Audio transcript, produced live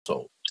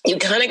You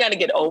kind of got to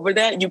get over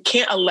that. You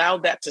can't allow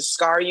that to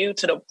scar you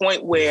to the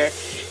point where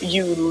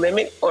you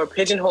limit or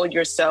pigeonhole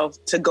yourself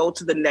to go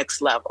to the next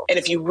level. And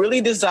if you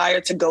really desire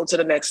to go to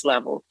the next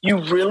level,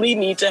 you really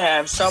need to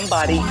have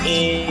somebody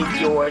in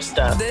your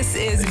stuff. This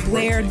is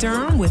Blair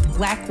Durham with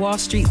Black Wall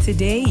Street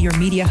Today, your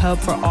media hub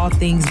for all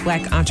things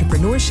Black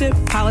entrepreneurship,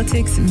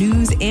 politics,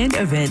 news, and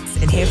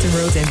events in Hampton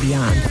Roads and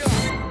beyond.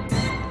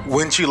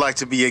 Wouldn't you like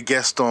to be a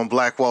guest on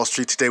Black Wall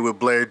Street Today with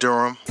Blair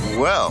Durham?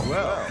 Well,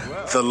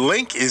 the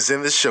link is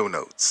in the show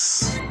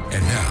notes.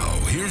 And now,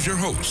 here's your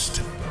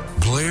host,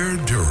 Blair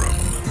Durham.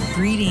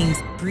 Greetings.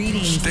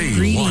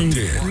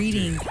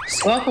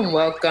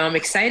 Welcome.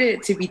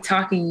 Excited to be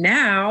talking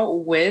now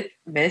with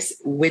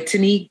Miss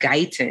Whitney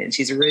Guyton.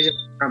 She's originally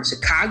from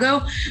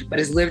Chicago, but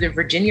has lived in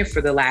Virginia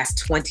for the last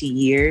 20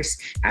 years.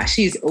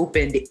 She's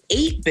opened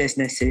 8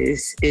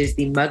 businesses, is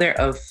the mother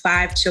of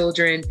 5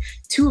 children,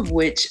 2 of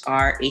which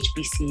are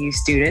HBCU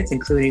students,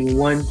 including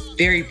one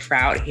very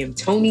proud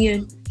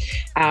Hamptonian.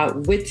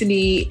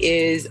 Whitney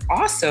is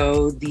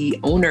also the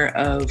owner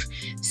of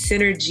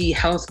Synergy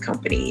Health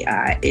Company.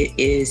 It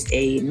is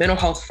a mental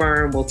health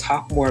firm. We'll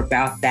talk more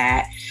about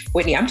that.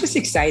 Whitney, I'm just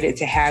excited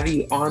to have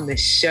you on the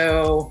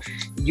show.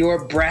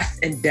 Your breadth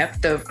and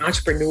depth of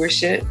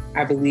entrepreneurship,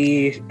 I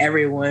believe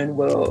everyone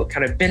will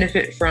kind of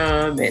benefit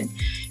from, and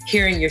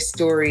hearing your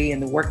story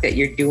and the work that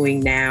you're doing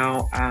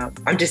now.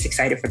 I'm just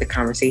excited for the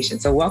conversation.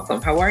 So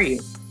welcome. How are you?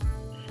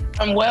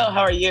 I'm well.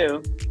 How are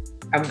you?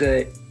 I'm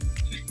good.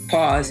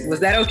 Pause. Was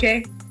that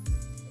okay?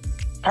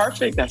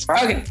 Perfect. That's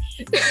fine. Okay.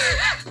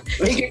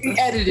 It can be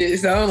edited,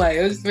 so I'm like,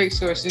 let's make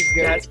sure she's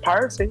good. That's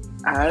perfect.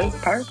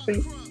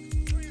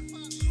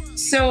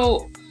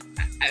 So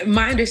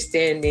my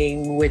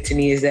understanding,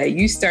 Whitney, is that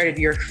you started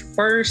your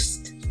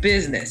first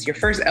business, your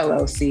first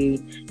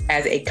LLC,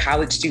 as a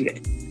college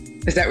student.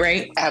 Is that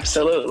right?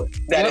 Absolutely.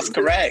 That is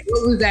correct.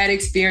 What was that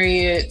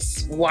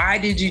experience? Why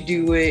did you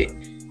do it?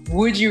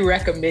 Would you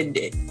recommend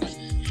it?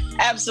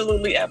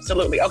 Absolutely.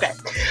 Okay.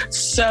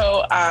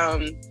 So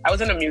I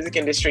was in the music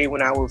industry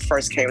when I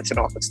first came to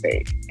Norfolk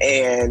State.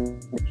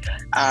 And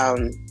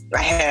I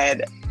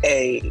had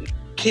a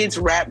kids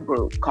rap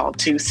group called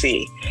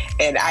 2C.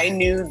 And I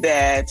knew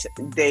that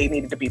they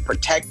needed to be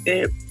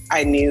protected.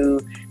 I knew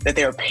that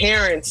their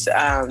parents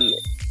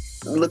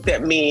looked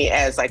at me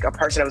as like a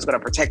person that was going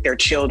to protect their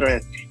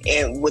children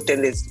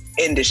within this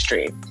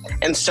industry.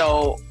 And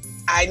so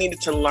I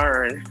needed to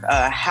learn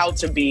how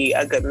to be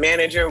a good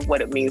manager,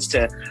 what it means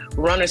to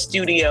run a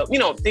studio,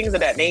 things of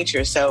that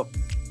nature. So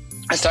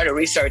I started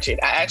researching.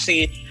 I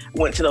actually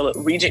went to the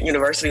Regent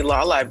University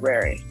Law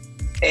Library,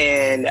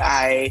 and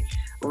I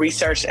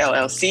researched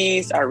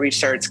LLCs, I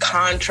researched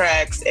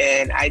contracts,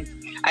 and I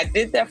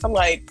did that for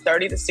like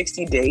 30 to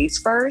 60 days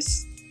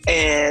first.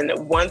 And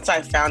once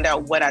I found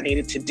out what I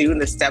needed to do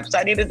and the steps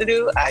I needed to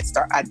do, I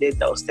did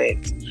those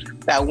things.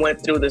 I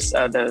went through this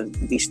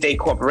the State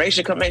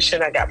Corporation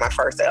Commission. I got my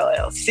first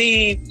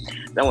LLC.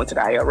 Then I went to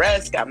the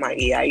IRS, got my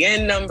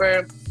EIN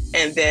number.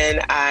 And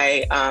then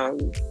I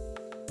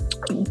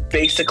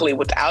basically,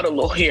 without a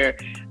lawyer,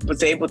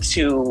 was able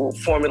to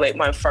formulate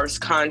my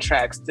first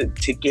contracts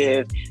to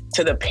give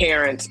to the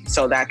parents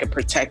so that I could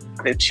protect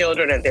the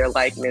children and their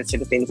likeness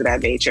and things of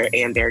that nature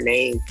and their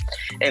name.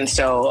 And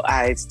so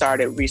I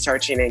started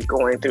researching and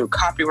going through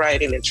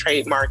copywriting and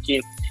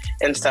trademarking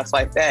and stuff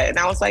like that. And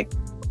I was like,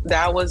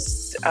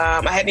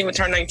 I hadn't even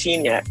turned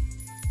 19 yet.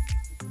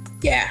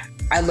 Yeah,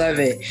 I love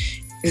it.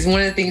 Because one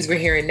of the things we're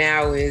hearing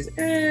now is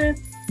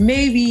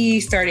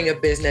maybe starting a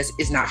business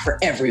is not for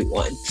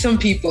everyone. Some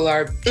people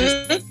are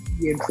just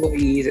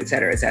employees, et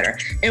cetera, et cetera.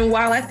 And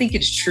while I think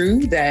it's true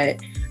that,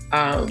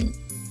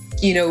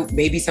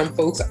 maybe some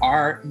folks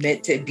are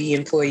meant to be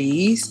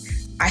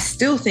employees, I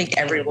still think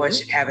everyone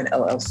should have an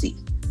LLC.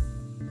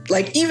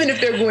 Like, even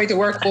if they're going to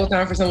work full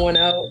time for someone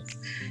else,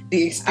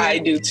 the experience, I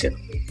do too.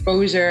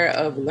 Exposure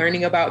of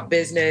learning about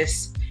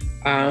business.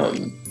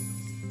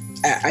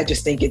 I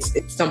just think it's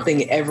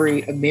something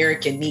every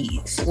American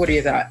needs. What are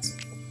your thoughts?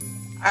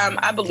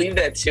 I believe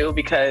that too,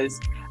 because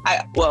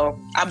I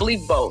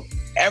believe both.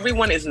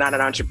 Everyone is not an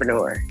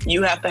entrepreneur.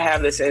 You have to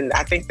have this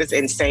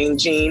insane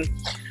gene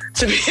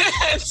to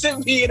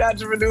be an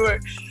entrepreneur.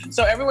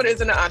 So everyone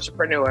isn't an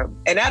entrepreneur,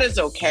 and that is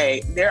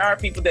okay. There are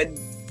people that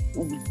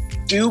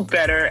do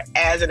better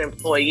as an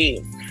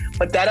employee,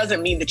 but that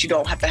doesn't mean that you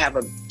don't have to have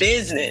a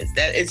business.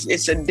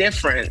 It's a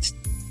difference.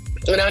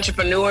 An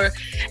entrepreneur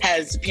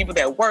has people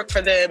that work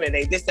for them and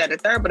they this, that, and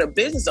the third, but a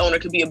business owner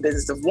could be a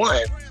business of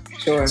one.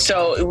 Sure.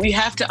 So we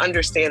have to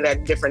understand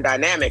that different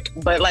dynamic.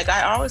 But like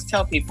I always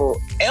tell people,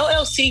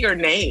 LLC your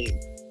name.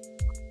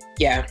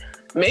 Yeah.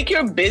 Make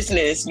your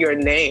business your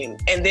name,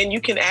 and then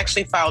you can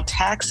actually file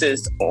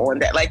taxes on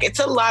that. Like, it's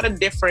a lot of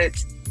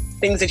different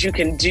things that you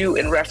can do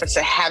in reference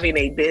to having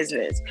a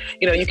business.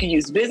 You can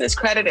use business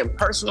credit and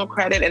personal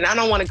credit, and I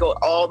don't want to go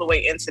all the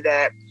way into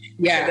that.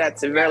 Yeah.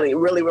 That's really,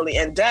 really, really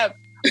in depth.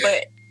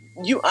 But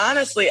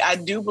I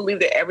do believe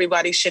that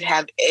everybody should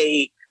have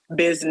a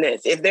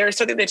business. If there's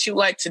something that you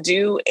like to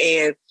do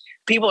and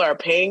people are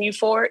paying you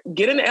for it,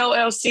 get an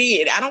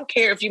LLC. And I don't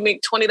care if you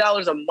make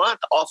 $20 a month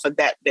off of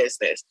that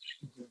business.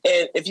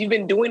 And if you've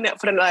been doing that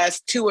for the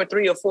last 2 or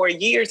 3 or 4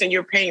 years and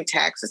you're paying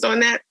taxes on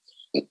that,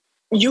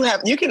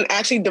 you can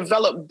actually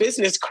develop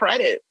business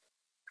credit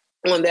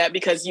on that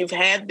because you've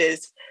had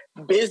this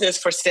business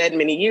for said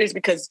many years,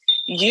 because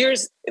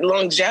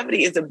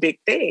longevity is a big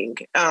thing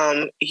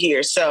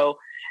here. So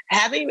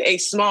having a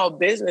small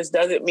business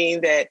doesn't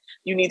mean that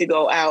you need to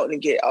go out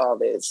and get all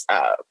this,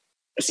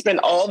 spend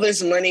all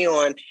this money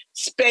on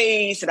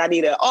space, and I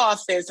need an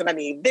office, and I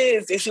need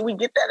this. And so we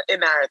get that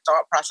in our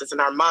thought process, in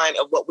our mind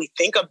of what we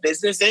think a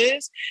business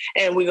is.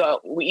 And we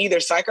either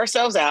psych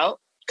ourselves out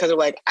because we're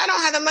like, I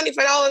don't have the money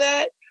for all of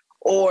that,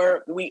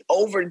 or we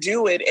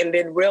overdo it and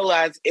then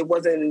realize it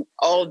wasn't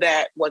all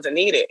that wasn't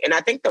needed. And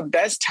I think the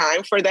best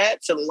time for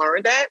that, to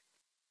learn that,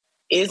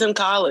 is in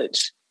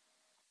college.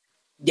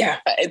 Yeah.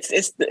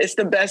 It's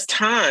the best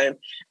time,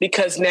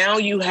 because now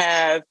you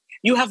have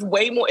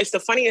way more. It's the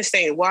funniest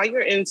thing. While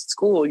you're in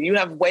school, you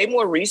have way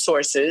more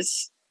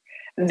resources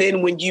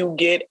than when you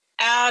get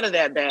out of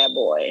that bad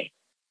boy.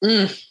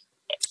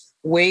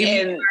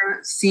 Way more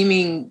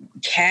seeming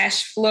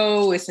cash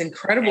flow. It's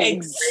incredible.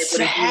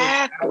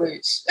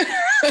 Exactly.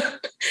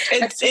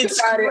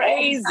 It's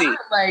crazy.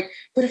 Like,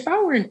 but if I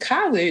were in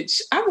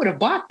college, I would have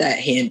bought that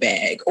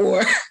handbag,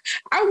 or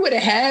I would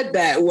have had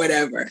that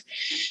whatever.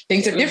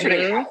 Things are different.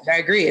 Mm-hmm. I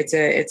agree. It's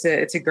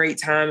a great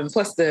time, and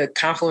plus the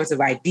confluence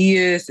of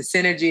ideas, the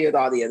synergy with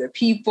all the other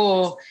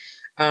people.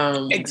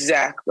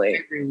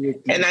 Exactly.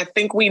 And I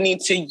think we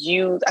need to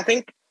use. I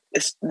think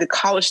the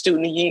college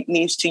student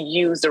needs to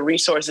use the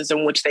resources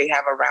in which they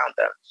have around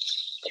them.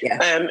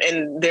 Yeah.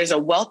 And there's a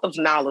wealth of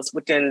knowledge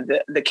within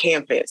the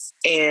campus.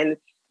 And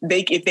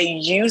if they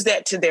use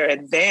that to their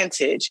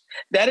advantage,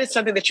 that is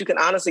something that you can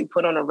honestly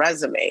put on a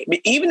resume.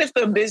 But even if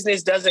the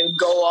business doesn't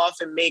go off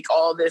and make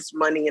all this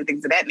money and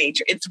things of that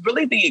nature, it's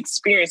really the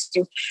experience.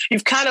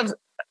 You've kind of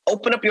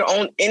opened up your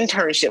own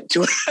internship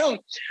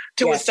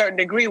to a certain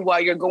degree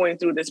while you're going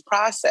through this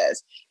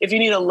process. If you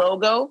need a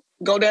logo,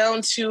 go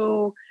down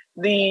to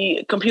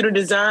the computer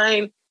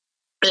design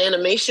and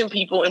animation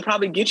people and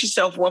probably get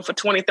yourself one for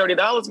 $20,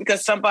 $30,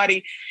 because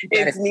somebody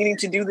is needing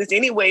to do this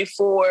anyway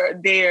for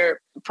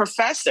their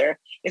professor,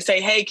 and say,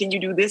 hey, can you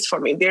do this for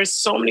me? There's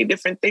so many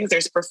different things.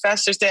 There's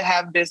professors that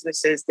have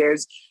businesses.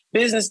 There's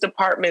business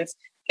departments.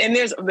 And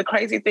the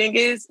crazy thing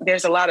is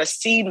there's a lot of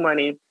seed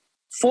money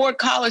for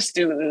college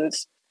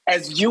students,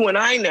 as you and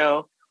I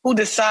know, who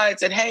decides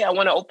that, hey, I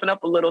want to open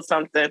up a little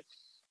something.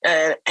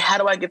 And how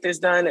do I get this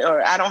done?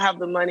 Or I don't have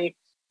the money.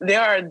 There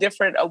are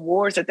different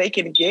awards that they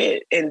can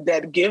get and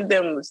that give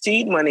them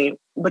seed money,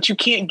 but you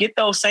can't get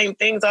those same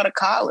things out of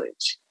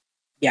college.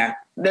 Yeah.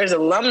 There's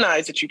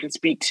alumni that you can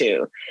speak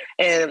to.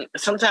 And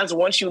sometimes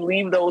once you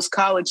leave those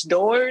college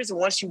doors,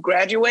 once you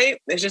graduate,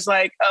 it's just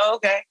like, oh,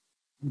 okay.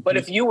 Mm-hmm. But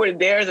if you were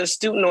there as a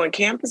student on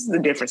campus, it's a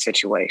different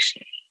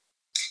situation.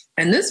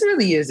 And this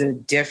really is a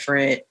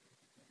different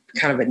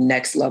kind of a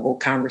next level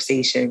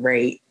conversation,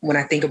 right? When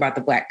I think about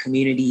the Black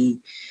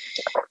community,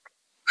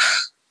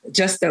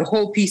 just the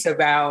whole piece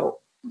about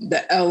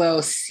the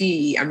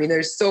LLC. I mean,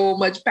 there's so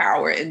much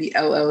power in the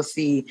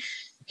LLC.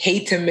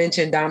 Hate to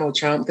mention Donald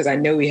Trump, because I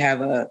know we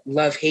have a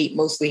love-hate,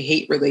 mostly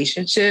hate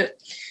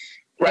relationship.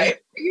 Right.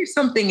 Figure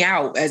something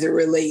out as it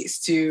relates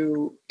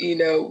to,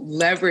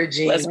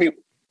 leveraging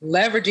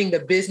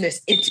the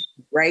business entity,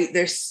 right?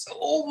 There's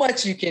so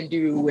much you can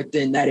do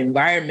within that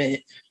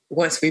environment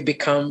once we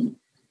become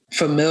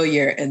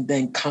familiar and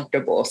then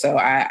comfortable. So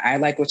I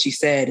like what you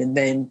said. And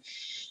then,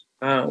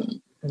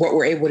 what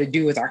we're able to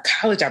do with our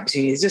college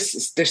opportunities.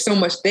 Just there's so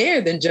much there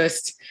than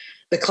just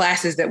the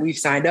classes that we've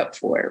signed up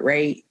for,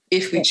 right?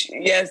 If we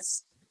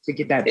choose to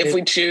get that, if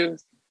we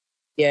choose,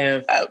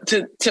 yeah.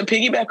 To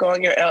piggyback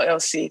on your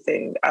LLC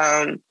thing.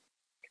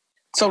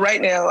 So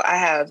right now I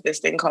have this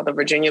thing called the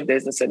Virginia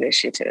Business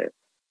Initiative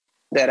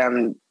that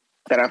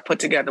I've put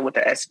together with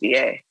the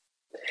SBA.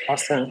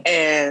 Awesome.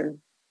 And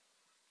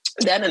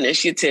that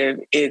initiative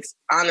is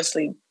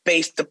honestly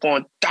based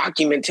upon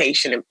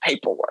documentation and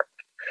paperwork.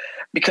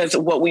 Because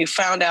what we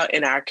found out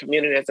in our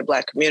community as a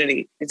Black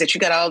community is that you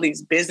got all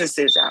these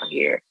businesses out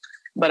here,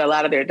 but a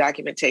lot of their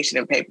documentation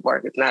and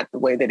paperwork is not the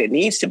way that it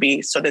needs to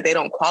be, so that they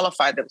don't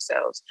qualify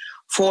themselves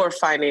for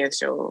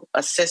financial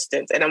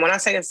assistance. And when I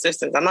say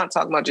assistance, I'm not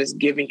talking about just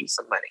giving you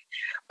some money,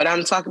 but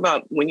I'm talking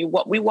about when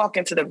we walk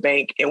into the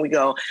bank and we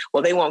go,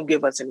 well, they won't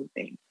give us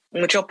anything,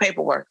 but your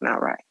paperwork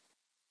not right.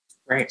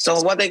 Right. So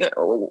what are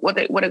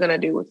they going to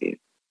do with you?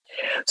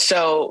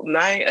 So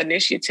my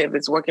initiative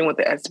is working with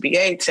the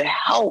SBA to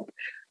help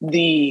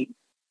the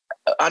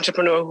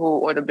entrepreneur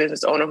or the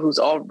business owner who's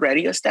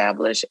already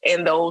established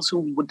and those who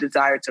would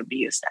desire to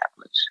be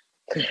established,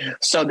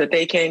 so that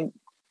they can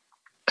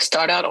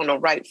start out on the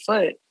right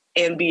foot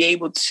and be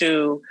able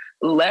to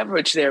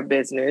leverage their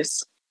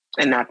business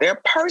and not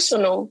their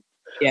personal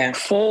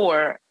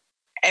for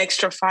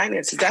extra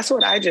finances. That's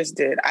what I just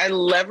did. I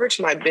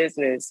leveraged my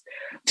business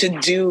to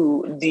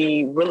do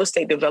the real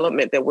estate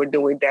development that we're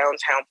doing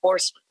downtown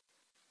Portsmouth.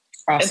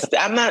 Awesome.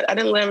 I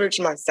didn't leverage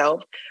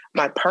myself,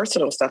 my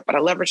personal stuff, but I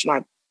leveraged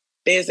my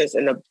business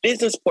and the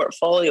business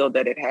portfolio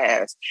that it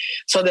has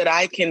so that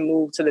I can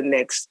move to the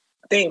next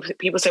thing.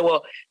 People say,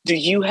 well, do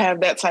you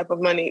have that type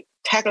of money?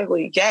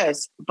 Technically,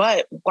 yes.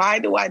 But why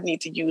do I need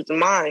to use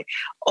mine?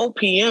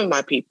 OPM,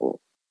 my people.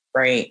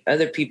 Right.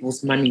 Other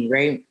people's money,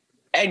 right?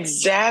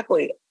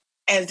 Exactly.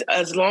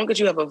 As long as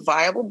you have a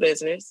viable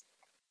business,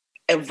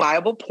 a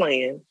viable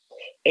plan,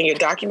 and your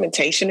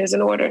documentation is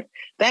in order,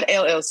 that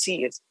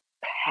LLC is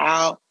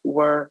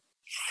powerful.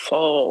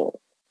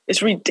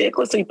 It's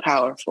ridiculously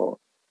powerful.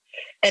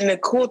 And the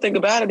cool thing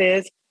about it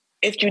is,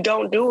 if you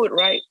don't do it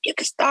right, you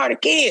can start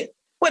again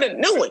with a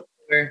new one.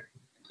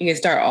 You can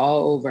start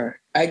all over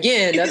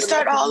again. You can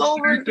start all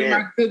over again.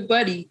 My good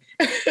buddy.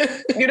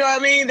 You know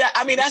what I mean?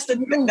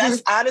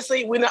 That's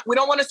honestly, we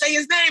don't want to say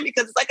his name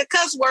because it's like a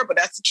cuss word, but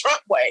that's the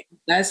Trump way.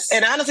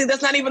 And honestly,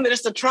 that's not even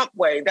just the Trump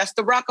way. That's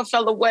the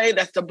Rockefeller way.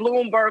 That's the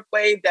Bloomberg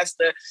way. That's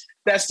the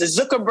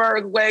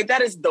Zuckerberg way.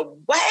 That is the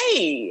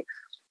way.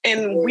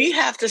 And we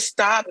have to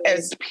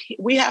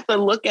we have to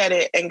look at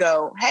it and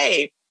go,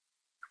 hey,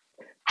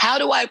 how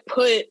do I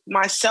put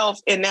myself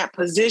in that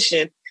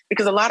position?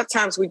 Because a lot of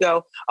times we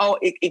go, oh,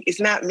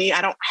 it's not me.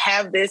 I don't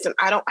have this and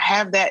I don't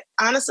have that.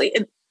 Honestly,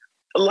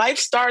 life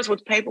starts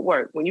with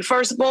paperwork. When you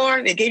first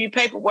born, they gave you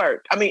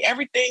paperwork. I mean,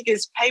 everything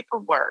is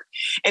paperwork.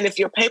 And if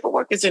your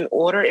paperwork is in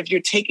order, if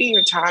you're taking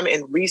your time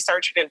and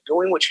researching and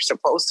doing what you're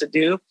supposed to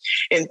do,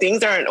 and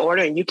things are in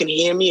order, and you can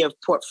hand me a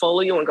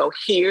portfolio and go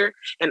here,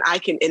 and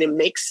it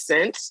makes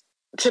sense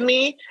to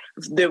me,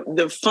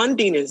 the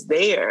funding is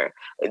there.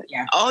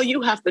 Yeah. All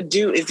you have to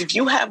do is, if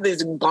you have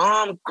this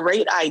bomb,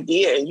 great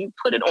idea and you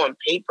put it on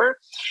paper,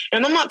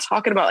 and I'm not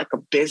talking about like a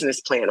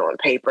business plan on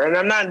paper, and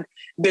I'm not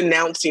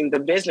denouncing the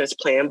business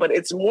plan, but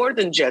it's more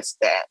than just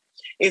that.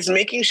 It's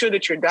making sure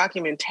that your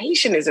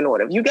documentation is in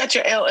order. If you got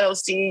your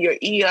LLC, your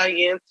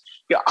EIN,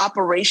 your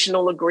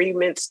operational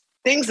agreements,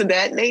 things of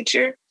that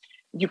nature,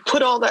 you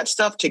put all that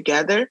stuff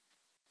together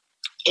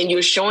and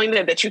you're showing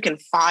that you can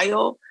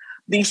file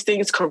these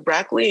things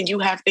correctly and you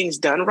have things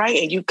done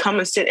right, and you come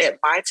and sit at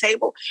my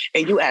table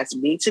and you ask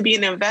me to be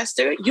an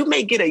investor, you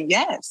may get a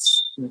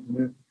yes.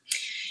 Mm-hmm.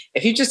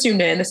 If you just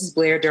tuned in, this is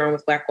Blair Durham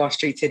with Black Wall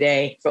Street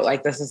Today. Felt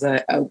like this is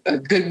a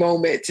good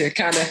moment to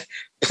kind of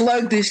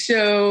plug the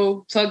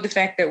show, plug the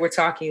fact that we're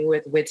talking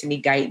with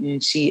Whitney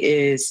Guyton. She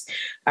is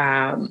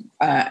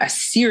a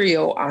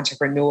serial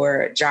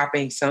entrepreneur,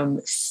 dropping some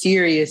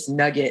serious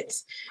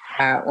nuggets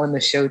on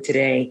the show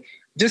today.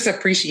 Just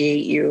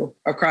appreciate you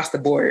across the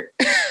board.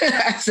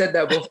 I've said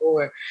that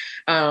before.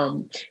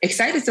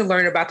 Excited to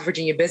learn about the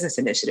Virginia Business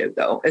Initiative,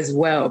 though, as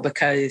well,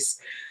 because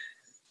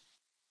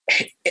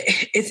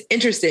it's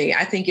interesting.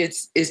 I think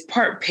it's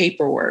part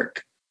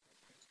paperwork.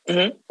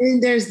 Mm-hmm.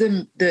 And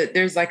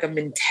there's like a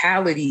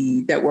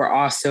mentality that we're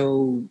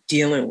also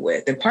dealing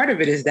with. And part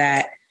of it is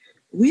that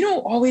we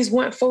don't always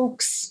want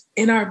folks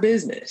in our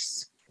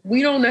business.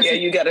 We don't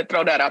necessarily. Yeah, you got to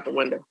throw that out the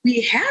window.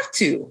 We have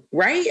to,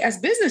 right? As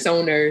business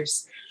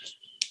owners,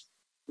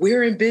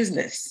 we're in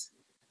business.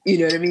 You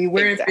know what I mean?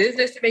 We're in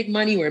business to make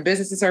money. We're in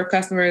business to serve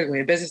customers.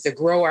 We're in business to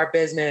grow our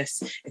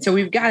business. And so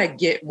we've got to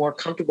get more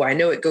comfortable. I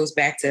know it goes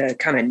back to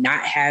kind of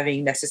not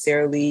having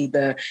necessarily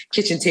the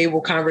kitchen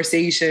table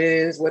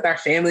conversations with our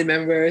family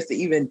members to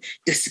even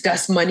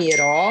discuss money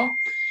at all.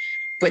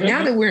 But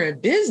now that we're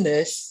in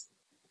business,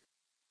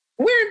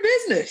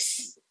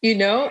 you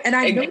know? And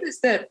I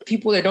noticed that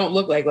people that don't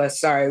look like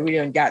us, sorry, we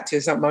done got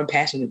to something I'm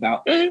passionate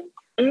about.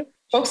 Mm-hmm.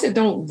 Folks that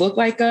don't look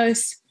like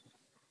us,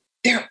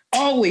 they're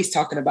always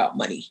talking about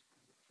money.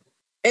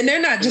 And they're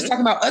not just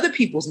talking about other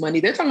people's money.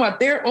 They're talking about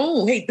their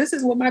own. Hey, this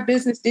is what my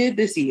business did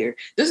this year.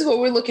 This is what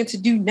we're looking to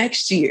do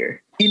next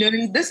year. You know what I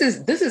mean? This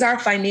is our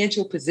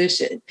financial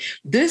position.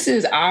 This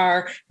is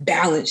our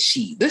balance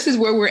sheet. This is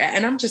where we're at.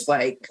 And I'm just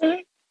like,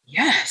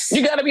 yes.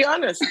 You got to be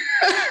honest.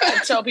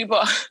 I tell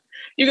people,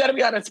 you got to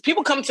be honest.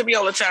 People come to me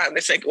all the time.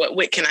 They say,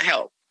 what can I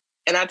help?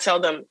 And I tell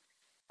them,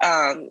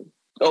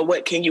 or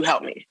what can you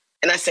help me?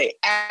 And I say,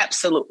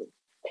 absolutely.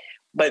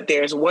 But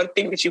there's one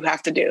thing that you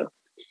have to do.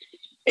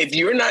 If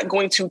you're not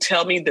going to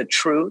tell me the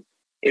truth,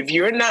 if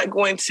you're not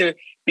going to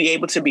be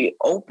able to be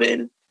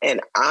open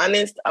and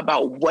honest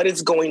about what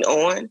is going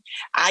on,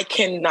 I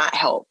cannot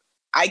help.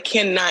 I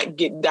cannot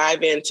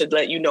dive in to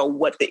let you know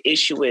what the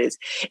issue is.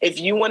 If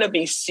you want to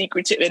be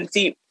secretive, and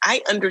see,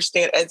 I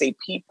understand as a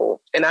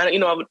people, and I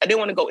didn't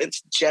want to go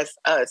into just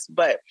us,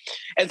 but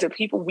as a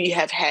people, we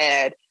have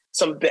had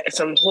some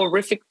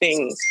horrific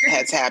things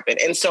has happened.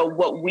 And so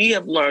what we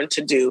have learned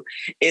to do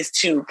is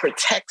to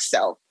protect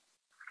self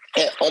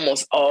at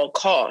almost all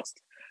costs.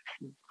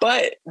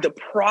 But the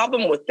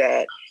problem with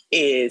that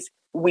is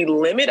we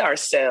limit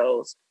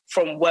ourselves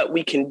from what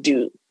we can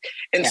do.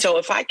 And so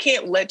if I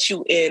can't let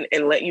you in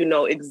and let you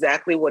know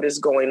exactly what is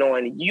going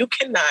on, you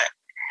cannot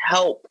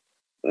help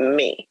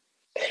me.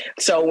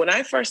 So when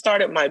I first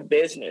started my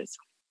business,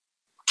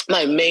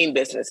 my main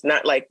business,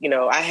 not like,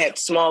 I had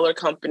smaller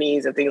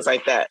companies and things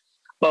like that.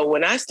 But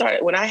when I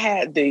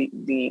had the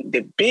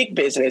big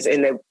business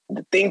and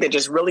the thing that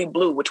just really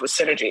blew, which was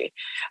Synergy,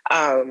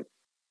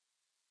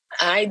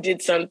 I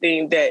did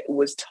something that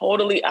was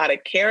totally out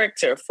of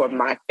character for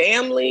my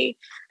family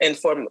and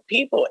for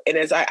people. And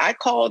as I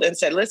called and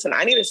said, listen,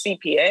 I need a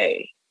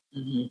CPA.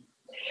 Mm-hmm.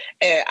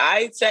 And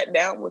I sat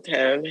down with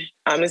him.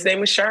 His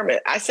name was Sherman.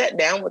 I sat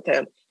down with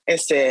him and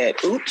said,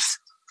 oops,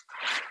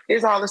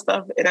 here's all the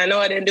stuff. And I know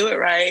I didn't do it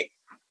right.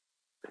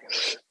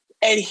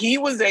 And he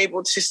was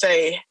able to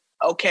say,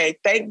 okay,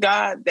 thank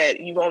God that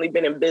you've only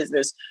been in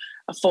business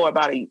for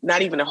about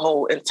not even a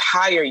whole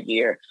entire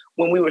year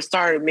when we were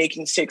started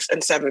making 6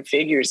 and 7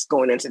 figures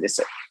going into this.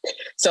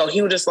 So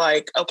he was just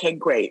like, okay,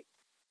 great.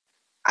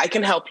 I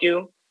can help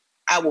you.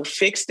 I will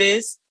fix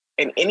this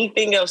and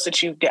anything else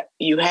that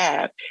you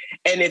have.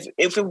 And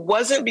if it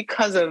wasn't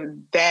because of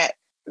that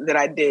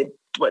I did,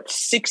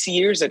 6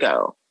 years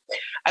ago,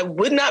 I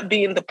would not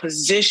be in the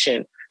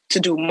position to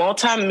do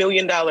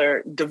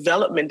multi-million-dollar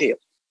development deals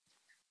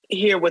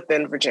here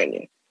within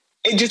Virginia.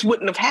 It just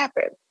wouldn't have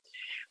happened.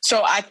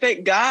 So I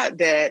thank God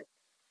that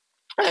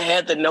I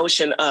had the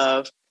notion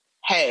of,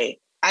 hey,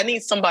 I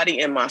need somebody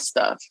in my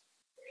stuff.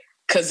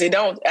 Because I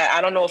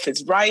don't know if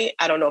it's right.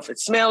 I don't know if it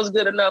smells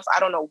good enough. I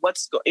don't know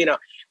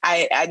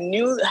I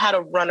knew how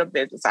to run a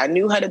business. I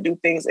knew how to do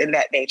things in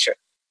that nature.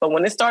 But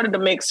when it started to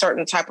make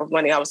certain type of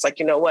money, I was like,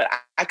 you know what?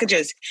 I could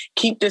just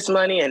keep this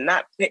money and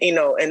not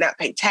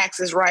pay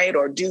taxes right,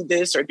 or do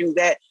this or do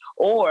that.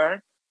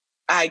 Or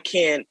I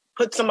can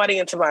put somebody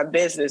into my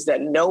business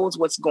that knows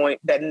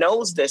that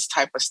knows this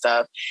type of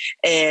stuff,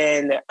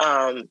 and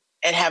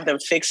have them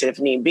fix it if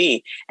need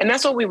be. And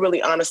that's what we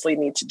really honestly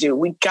need to do.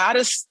 We got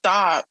to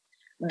stop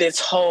this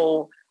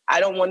whole, I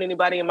don't want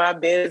anybody in my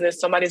business.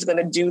 Somebody's going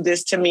to do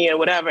this to me or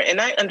whatever.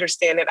 And I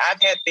understand that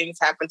I've had things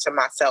happen to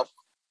myself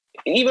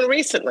even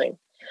recently,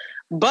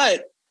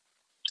 but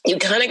you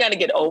kind of got to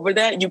get over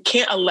that. You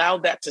can't allow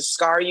that to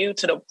scar you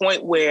to the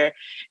point where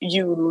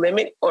you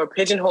limit or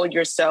pigeonhole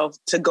yourself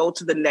to go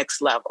to the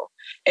next level.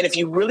 And if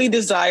you really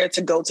desire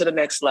to go to the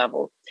next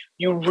level,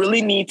 you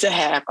really need to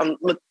have,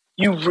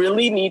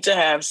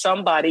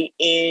 somebody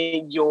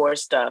in your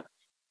stuff.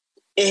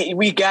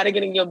 We got to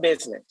get in your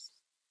business.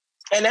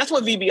 And that's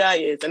what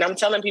VBI is. And I'm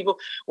telling people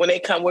when they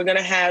come, we're going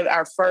to have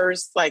our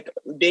first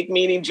big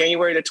meeting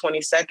January the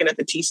 22nd at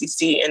the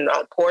TCC in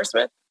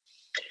Portsmouth.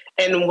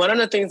 And one of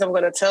the things I'm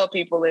going to tell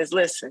people is,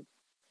 listen,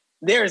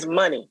 there's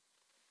money.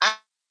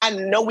 I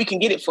know we can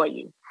get it for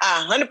you.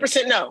 I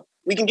 100% know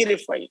we can get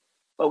it for you,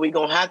 but we're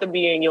going to have to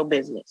be in your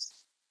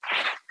business.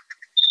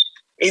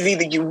 It's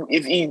either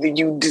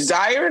you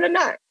desire it or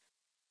not.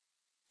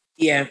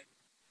 Yeah.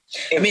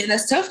 I mean,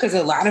 that's tough because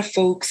a lot of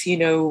folks,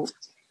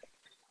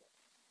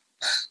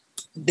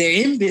 they're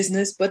in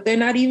business, but they're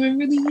not even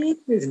really in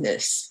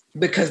business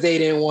because they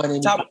didn't want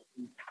to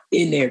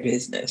in their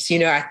business.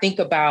 I think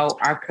about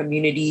our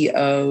community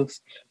of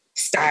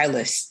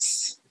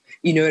stylists,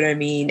 you know what I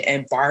mean?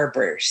 And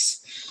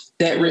barbers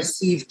that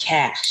receive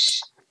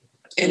cash.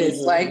 And it's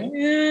like,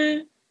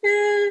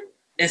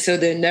 And so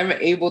they're never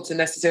able to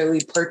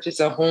necessarily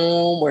purchase a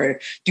home or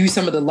do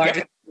some of the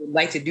larger things they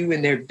like to do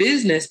in their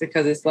business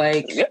because it's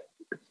like,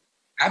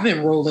 I've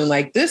been rolling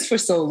like this for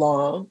so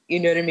long.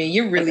 You know what I mean?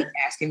 You're really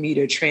asking me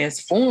to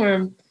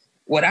transform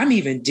what I'm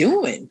even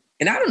doing.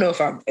 And I don't know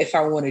if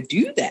I want to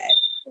do that.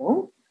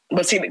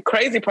 But see, the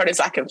crazy part is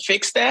I can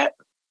fix that.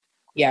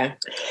 Yeah.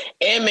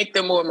 And make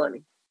them more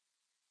money.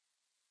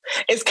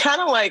 It's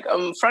kind of like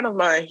a friend of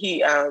mine,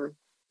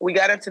 we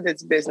got into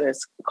this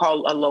business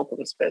called a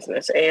locums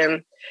business.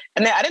 And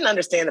I didn't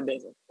understand the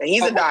business. And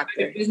he's a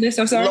doctor. Business,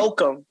 I'm sorry?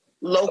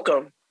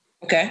 Locum.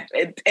 Okay.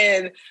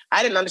 And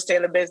I didn't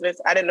understand the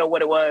business. I didn't know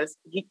what it was.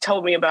 He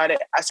told me about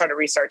it. I started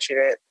researching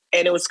it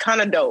and it was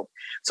kind of dope.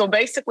 So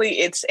basically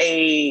it's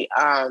a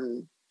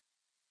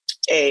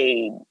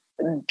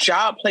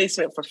job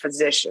placement for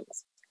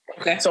physicians.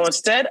 Okay. So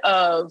instead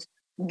of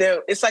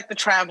it's like the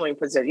traveling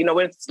position,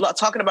 we're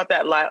talking about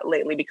that a lot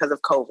lately because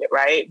of COVID,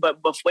 right? But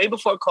way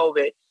before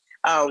COVID,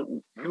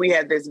 we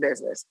had this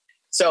business.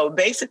 So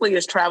basically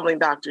it's traveling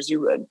doctors.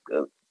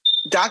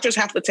 Doctors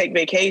have to take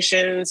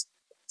vacations.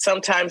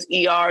 Sometimes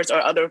ERs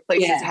or other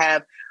places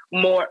have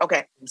more.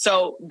 Okay.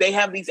 So they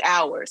have these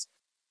hours.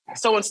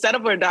 So instead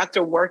of a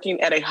doctor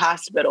working at a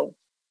hospital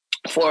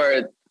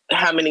for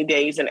how many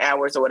days and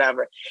hours or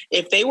whatever,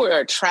 if they were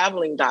a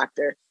traveling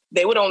doctor,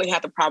 they would only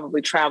have to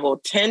probably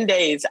travel 10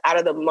 days out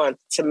of the month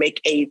to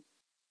make a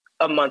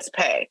month's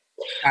pay.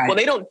 Right. Well,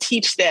 they don't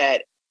teach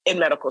that in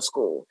medical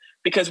school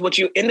because what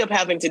you end up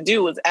having to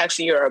do is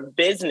actually you're a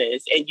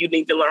business and you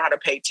need to learn how to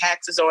pay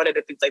taxes on it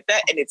and things like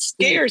that. And it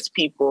scares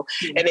people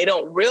and they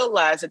don't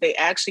realize that they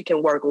actually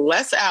can work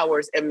less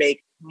hours and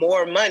make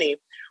more money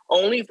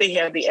only if they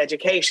have the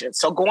education.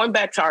 So going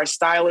back to our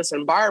stylists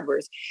and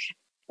barbers,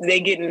 they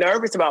get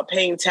nervous about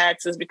paying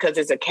taxes because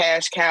it's a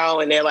cash cow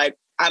and they're like,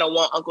 I don't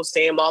want Uncle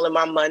Sam all in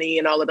my money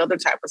and all that other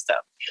type of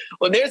stuff.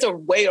 Well, there's a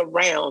way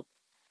around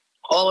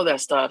all of that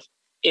stuff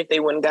if they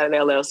wouldn't got an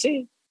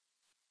LLC.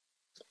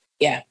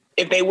 Yeah.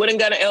 If they wouldn't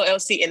got an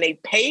LLC and they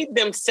paid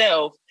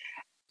themselves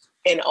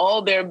and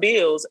all their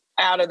bills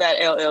out of that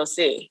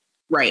LLC.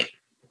 Right.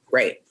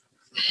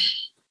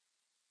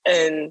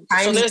 And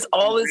so there's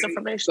all this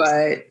information.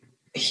 But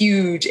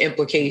huge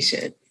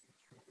implication.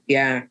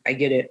 Yeah, I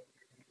get it.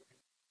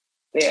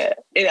 Yeah.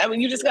 I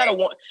mean, you just got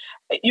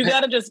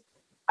to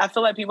I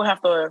feel like people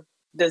have to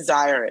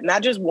desire it,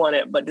 not just want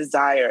it, but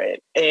desire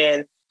it,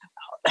 and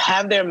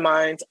have their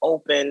minds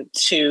open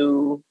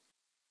to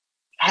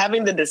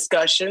having the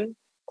discussion,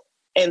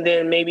 and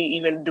then maybe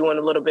even doing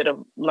a little bit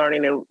of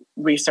learning and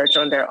research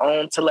on their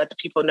own to let the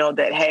people know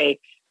that, hey,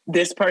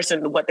 this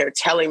person, what they're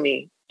telling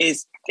me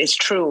is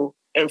true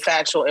and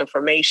factual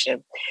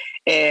information.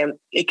 And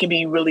it can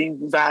be really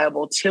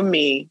valuable to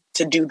me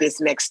to do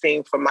this next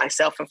thing for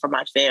myself and for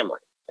my family.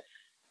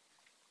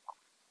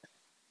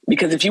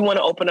 Because if you want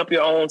to open up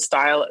your own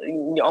style,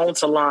 your own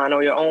salon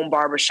or your own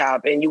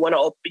barbershop, and you want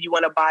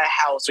to buy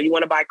a house or you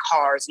want to buy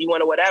cars, you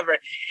want to whatever,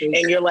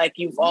 and you're like,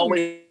 you've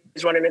always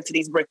running into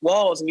these brick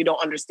walls and you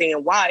don't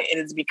understand why. And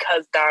it's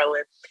because,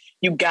 darling,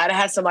 you got to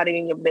have somebody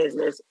in your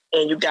business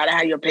and you got to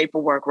have your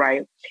paperwork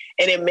right.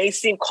 And it may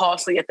seem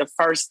costly at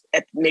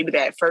maybe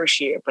that first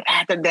year, but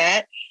after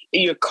that,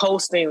 you're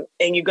coasting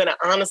and you could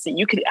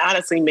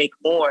honestly make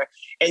more,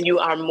 and you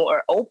are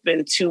more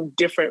open to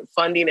different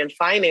funding and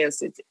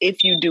finances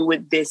if you do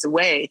it this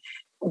way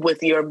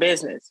with your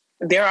business.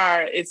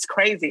 It's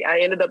crazy. I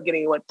ended up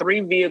getting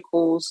 3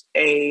 vehicles,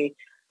 a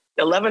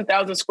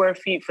 11,000 square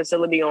feet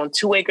facility on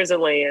 2 acres of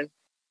land,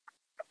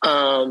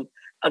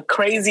 a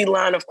crazy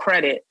line of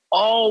credit,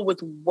 all with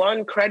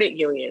one credit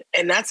union.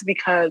 And that's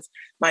because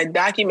my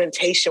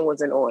documentation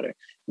was in order.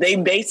 They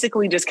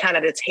basically just kind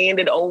of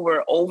handed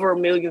over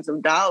millions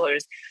of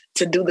dollars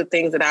to do the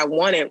things that I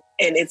wanted.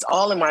 And it's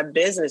all in my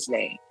business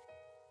name.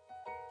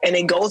 And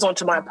it goes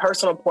onto my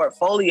personal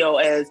portfolio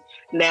as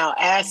now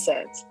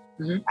assets.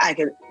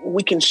 Mm-hmm.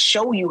 We can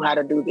show you how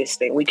to do this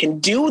thing. We can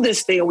do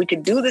this thing. We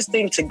can do this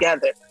thing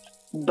together.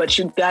 But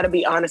you've got to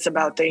be honest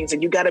about things,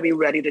 and you got to be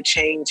ready to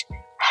change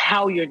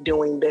how you're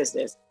doing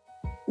business.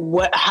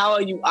 How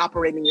are you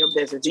operating your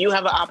business? Do you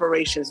have an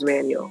operations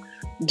manual?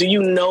 Do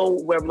you know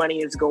where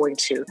money is going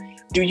to?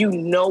 Do you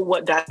know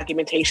what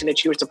documentation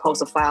that you're supposed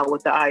to file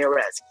with the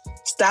IRS?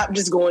 Stop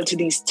just going to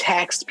these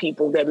tax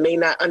people that may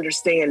not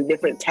understand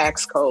different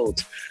tax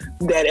codes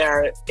that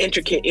are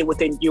intricate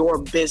within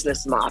your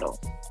business model.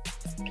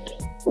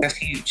 That's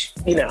huge.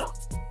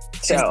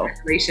 So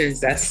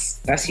operations,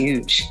 that's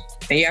huge.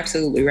 And you're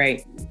absolutely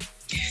right.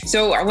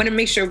 So I want to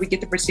make sure we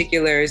get the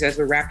particulars as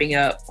we're wrapping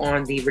up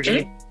on the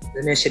Virginia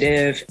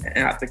initiative,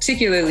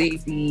 particularly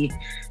the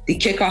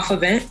kickoff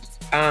event.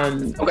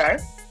 Okay.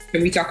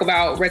 Can we talk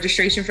about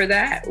registration for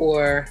that,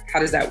 or how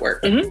does that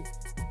work? Mm-hmm.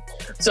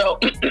 So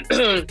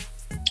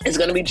it's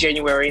going to be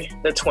January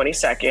the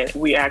 22nd.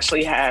 We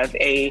actually have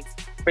a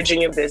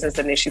Virginia Business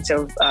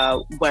Initiative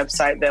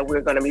website that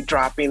we're going to be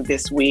dropping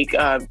this week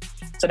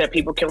so that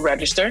people can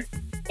register.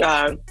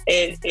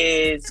 It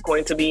is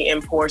going to be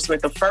in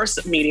Portsmouth. The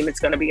first meeting is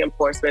going to be in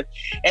Portsmouth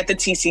at the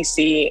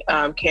TCC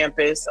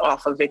campus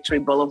off of Victory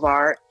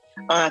Boulevard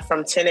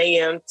from 10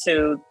 a.m.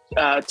 to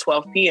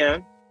 12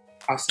 p.m.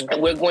 Awesome.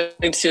 And we're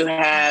going to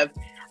have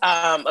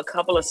a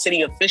couple of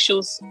city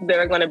officials that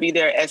are going to be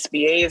there.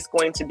 SBA is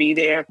going to be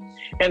there,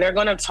 and they're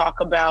going to talk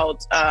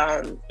about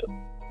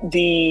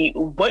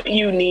what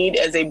you need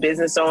as a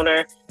business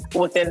owner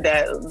within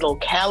that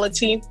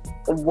locality,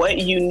 what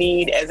you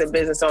need as a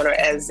business owner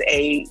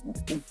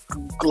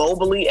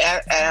globally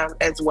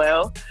as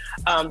well.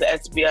 The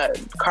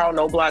SBA, Carl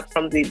Knobloch,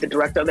 from the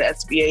director of the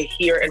SBA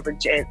here in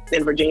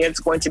Virginia, is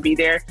going to be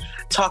there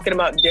talking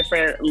about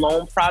different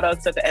loan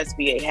products that the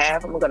SBA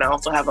have. And we're going to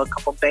also have a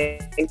couple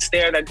banks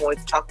there that are going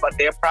to talk about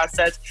their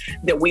process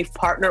that we've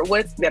partnered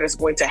with that is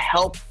going to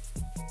help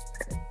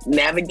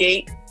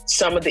navigate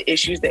some of the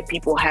issues that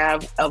people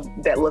have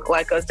that look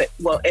like us,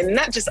 and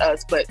not just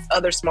us, but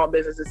other small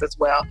businesses as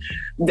well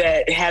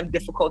that have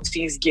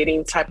difficulties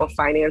getting type of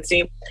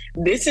financing.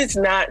 This is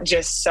not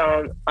just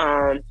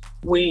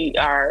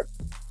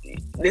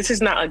this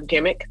is not a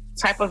gimmick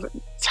type of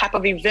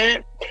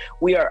event.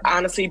 We are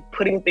honestly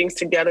putting things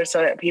together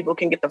so that people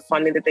can get the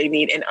funding that they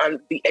need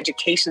and the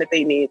education that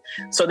they need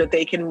so that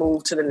they can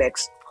move to the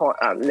next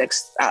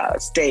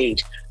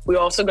stage. We're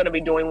also going to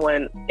be doing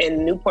one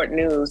in Newport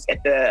News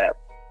at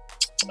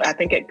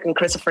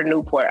Christopher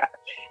Newport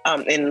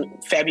in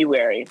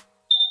February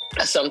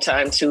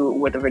sometime too,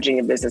 with the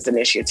Virginia Business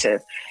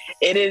Initiative.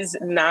 It is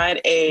not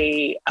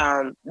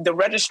the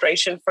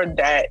registration for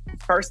that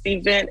first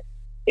event,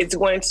 it's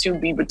going to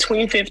be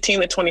between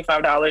 $15 to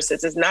 $25.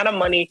 This is not a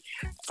money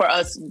for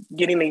us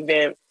getting the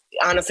event.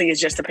 Honestly,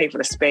 it's just to pay for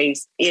the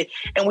space.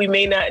 And we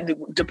may not,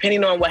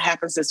 depending on what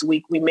happens this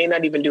week, we may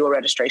not even do a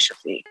registration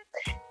fee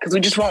because we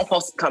just want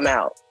folks to come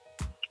out.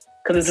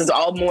 Because this is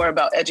all more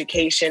about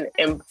education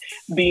and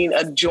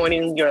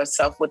joining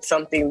yourself with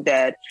something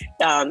that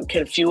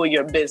can fuel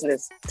your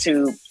business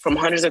from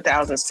hundreds of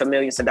thousands to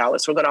millions of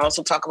dollars. We're going to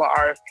also talk about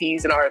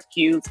RFPs and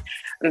RFQs.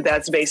 And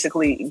that's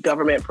basically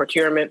government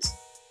procurements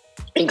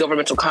and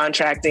governmental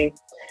contracting.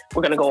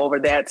 We're going to go over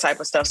that type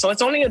of stuff. So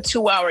it's only a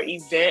 2-hour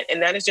event,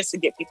 and that is just to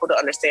get people to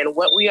understand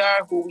what we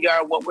are, who we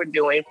are, what we're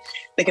doing.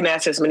 They can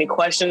ask as many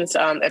questions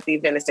at the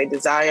event as they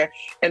desire,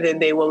 and then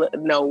they will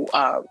know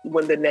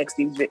when the next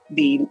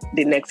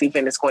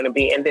event is going to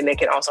be. And then they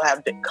can also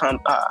have to come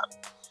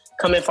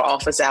in for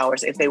office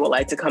hours if they would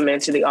like to come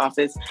into the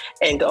office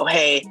and go,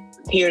 hey,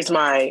 here's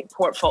my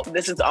portfolio.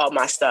 This is all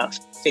my stuff.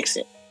 Fix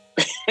it.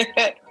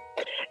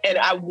 And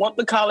I want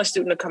the college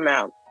student to come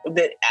out.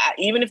 That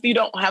even if you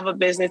don't have a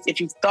business, if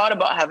you've thought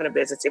about having a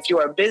business, if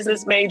you're a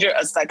business major,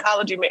 a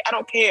psychology major, I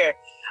don't care.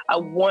 I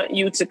want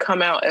you to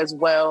come out as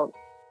well,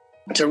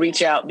 to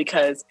reach out,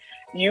 because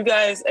you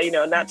guys,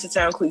 not to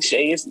sound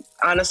cliche,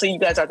 honestly, you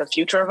guys are the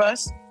future of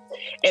us.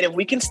 And if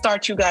we can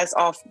start you guys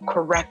off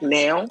correct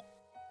now,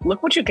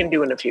 look what you can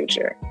do in the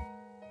future.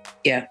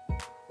 Yeah,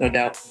 no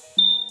doubt.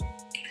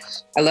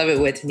 I love it,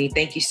 Whitney.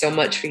 Thank you so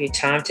much for your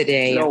time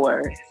today. No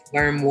worries.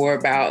 Learn more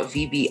about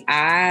VBI,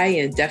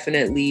 and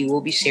definitely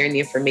we'll be sharing the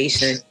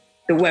information,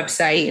 the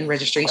website and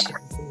registration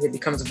as it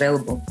becomes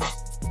available.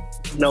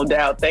 No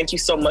doubt. Thank you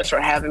so much for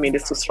having me.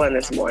 This was fun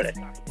this morning.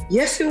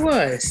 Yes, it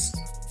was.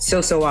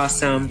 So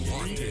awesome.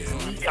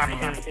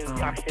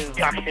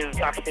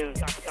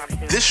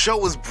 This show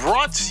was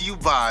brought to you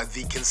by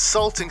the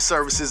consulting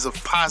services of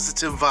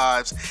Positive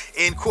Vibes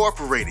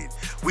Incorporated.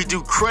 We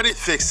do credit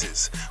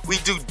fixes, we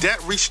do debt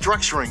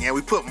restructuring, and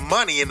we put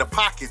money in the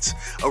pockets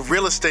of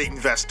real estate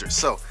investors.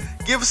 So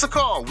give us a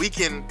call. We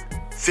can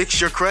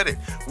fix your credit.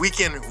 We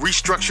can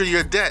restructure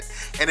your debt.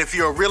 And if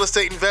you're a real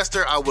estate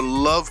investor, I would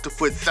love to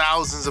put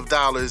thousands of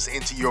dollars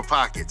into your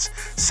pockets.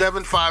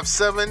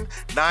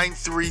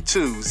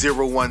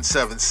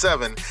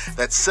 757-932-0177.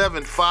 That's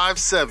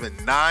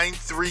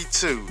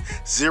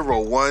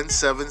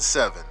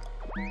 757-932-0177.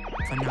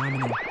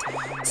 Phenomenal.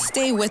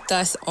 Stay with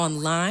us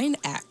online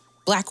at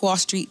Black Wall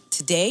Street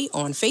Today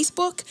on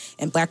Facebook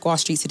and Black Wall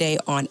Street Today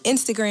on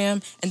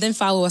Instagram, and then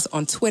follow us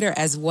on Twitter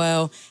as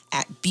well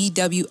at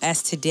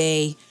BWS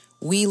Today.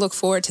 We look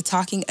forward to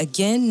talking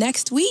again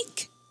next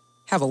week.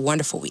 Have a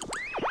wonderful week.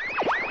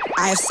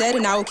 I have said,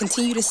 and I will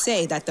continue to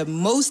say, that the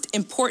most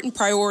important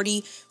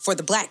priority for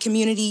the Black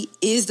community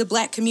is the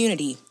Black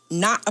community,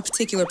 not a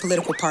particular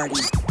political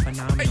party.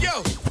 Phenomenal. Hey,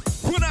 yo,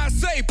 when I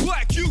say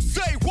black, you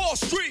say Wall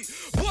Street.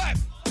 Black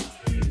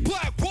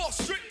Wall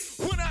Street.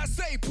 When I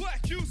say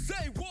black, you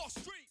say